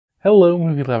Hello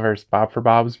movie lovers, Bob for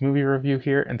Bob's Movie Review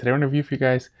here, and today I'm going to review for you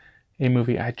guys a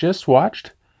movie I just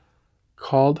watched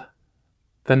called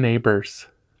The Neighbors.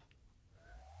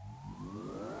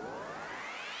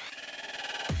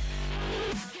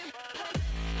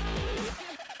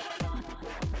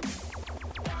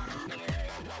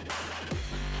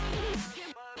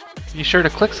 Be sure to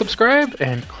click subscribe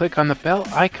and click on the bell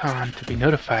icon to be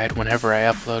notified whenever I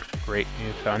upload great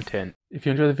new content. If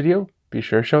you enjoy the video, be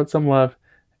sure to show it some love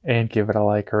and give it a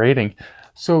like or rating.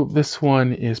 So this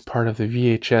one is part of the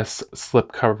VHS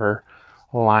slipcover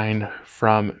line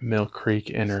from Mill Creek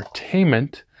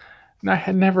Entertainment. And I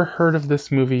had never heard of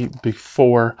this movie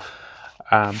before,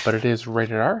 but it is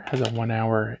rated R, has a 1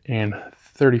 hour and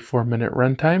 34-minute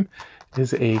runtime. It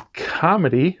is a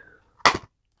comedy,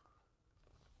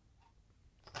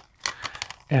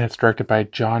 and it's directed by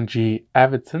John G.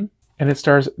 Avildsen, and it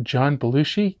stars John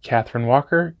Belushi, Kathryn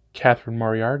Walker, Kathryn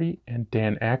Moriarty, and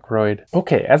Dan Aykroyd.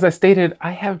 Okay, as I stated,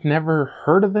 I have never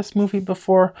heard of this movie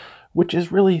before, which is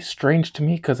really strange to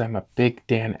me because I'm a big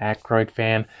Dan Aykroyd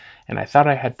fan, and I thought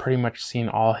I had pretty much seen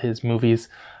all his movies.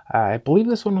 I believe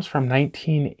this one was from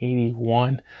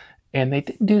 1981, and they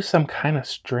did do some kind of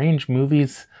strange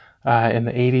movies in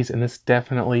the 80s, and this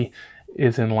definitely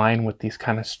is in line with these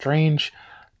kind of strange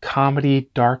comedy,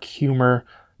 dark humor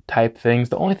type things.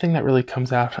 The only thing that really comes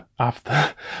the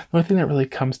only thing that really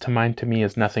comes to mind to me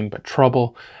is Nothing But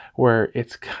Trouble, where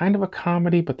it's kind of a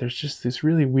comedy, but there's just these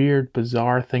really weird,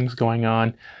 bizarre things going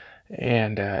on,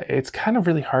 and it's kind of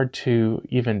really hard to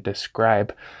even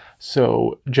describe.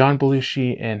 So John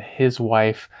Belushi and his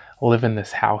wife live in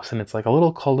this house, and it's like a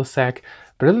little cul-de-sac,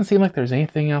 but it doesn't seem like there's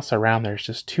anything else around. There's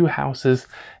just two houses,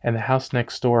 and the house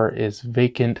next door is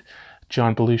vacant.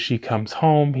 John Belushi comes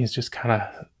home. He's just kind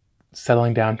of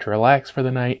settling down to relax for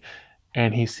the night,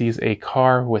 and he sees a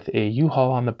car with a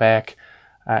U-Haul on the back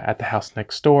at the house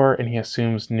next door, and he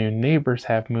assumes new neighbors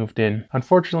have moved in.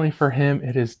 Unfortunately for him,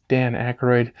 it is Dan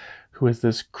Aykroyd, who is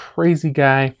this crazy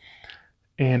guy,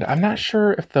 and I'm not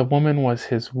sure if the woman was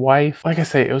his wife. Like I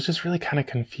say, it was just really kind of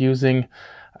confusing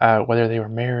whether they were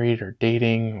married or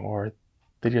dating or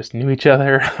they just knew each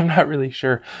other. I'm not really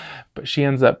sure, but she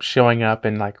ends up showing up,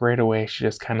 and like right away she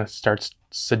just kind of starts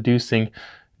seducing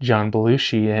John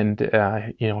Belushi, and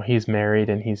he's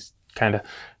married and he's kind of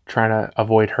trying to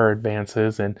avoid her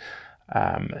advances, and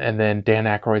then Dan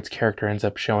Aykroyd's character ends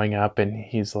up showing up, and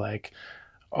he's like,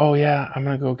 oh yeah, I'm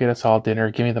gonna go get us all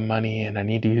dinner, give me the money, and I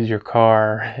need to use your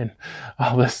car and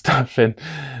all this stuff. And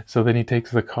so then he takes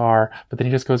the car, but then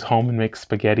he just goes home and makes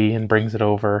spaghetti and brings it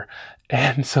over.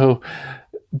 And so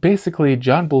basically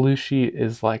John Belushi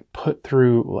is like put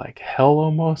through like hell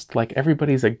almost. Like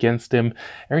everybody's against him.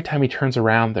 Every time he turns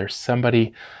around, there's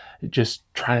somebody just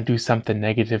trying to do something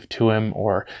negative to him,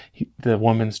 or the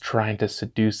woman's trying to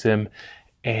seduce him.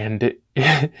 And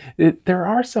there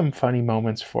are some funny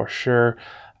moments for sure.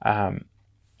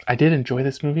 I did enjoy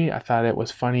this movie. I thought it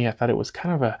was funny. I thought it was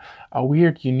kind of a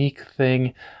weird, unique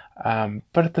thing.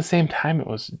 But at the same time, it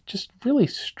was just really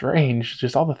strange.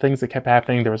 Just all the things that kept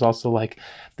happening. There was also like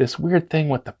this weird thing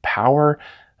with the power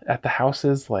at the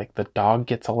houses. Like the dog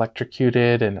gets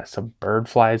electrocuted and some bird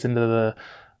flies into the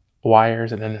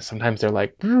wires, and then sometimes they're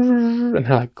like and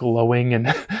they're like glowing, and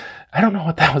I don't know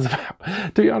what that was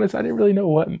about. To be honest, I didn't really know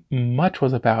what much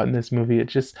was about in this movie. It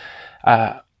just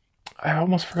I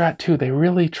almost forgot too. They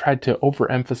really tried to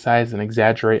overemphasize and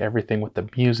exaggerate everything with the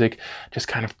music, just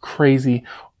kind of crazy,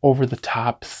 over the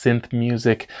top synth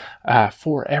music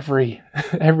for every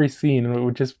scene. And it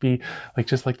would just be like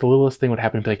the littlest thing would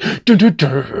happen, and be like dun, dun,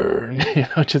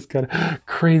 dun, just kind of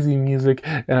crazy music.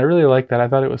 And I really liked that. I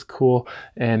thought it was cool,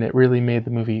 and it really made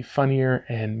the movie funnier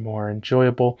and more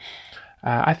enjoyable.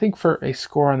 I think for a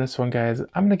score on this one, guys,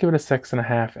 I'm gonna give it a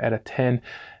 6.5 out of 10.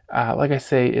 Like I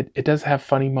say, it does have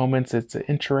funny moments. It's an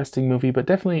interesting movie, but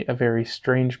definitely a very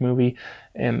strange movie.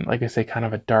 And like I say, kind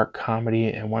of a dark comedy,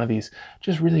 and one of these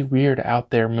just really weird out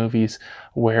there movies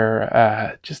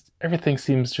where just everything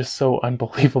seems just so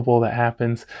unbelievable that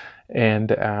happens.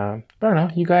 And I don't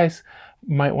know, you guys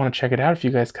might want to check it out if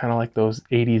you guys kind of like those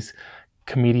 80s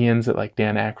comedians that like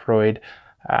Dan Aykroyd.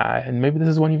 And maybe this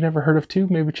is one you've never heard of too.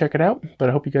 Maybe check it out. But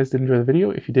I hope you guys did enjoy the video.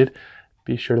 If you did,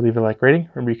 be sure to leave a like rating.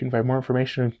 Remember, you can find more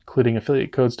information, including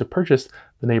affiliate codes to purchase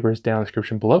The Neighbors, down in the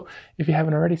description below. If you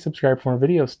haven't already, subscribe for more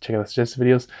videos. Check out the suggested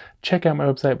videos. Check out my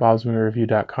website,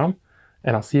 BobsMovieReview.com.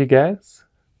 And I'll see you guys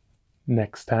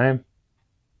next time.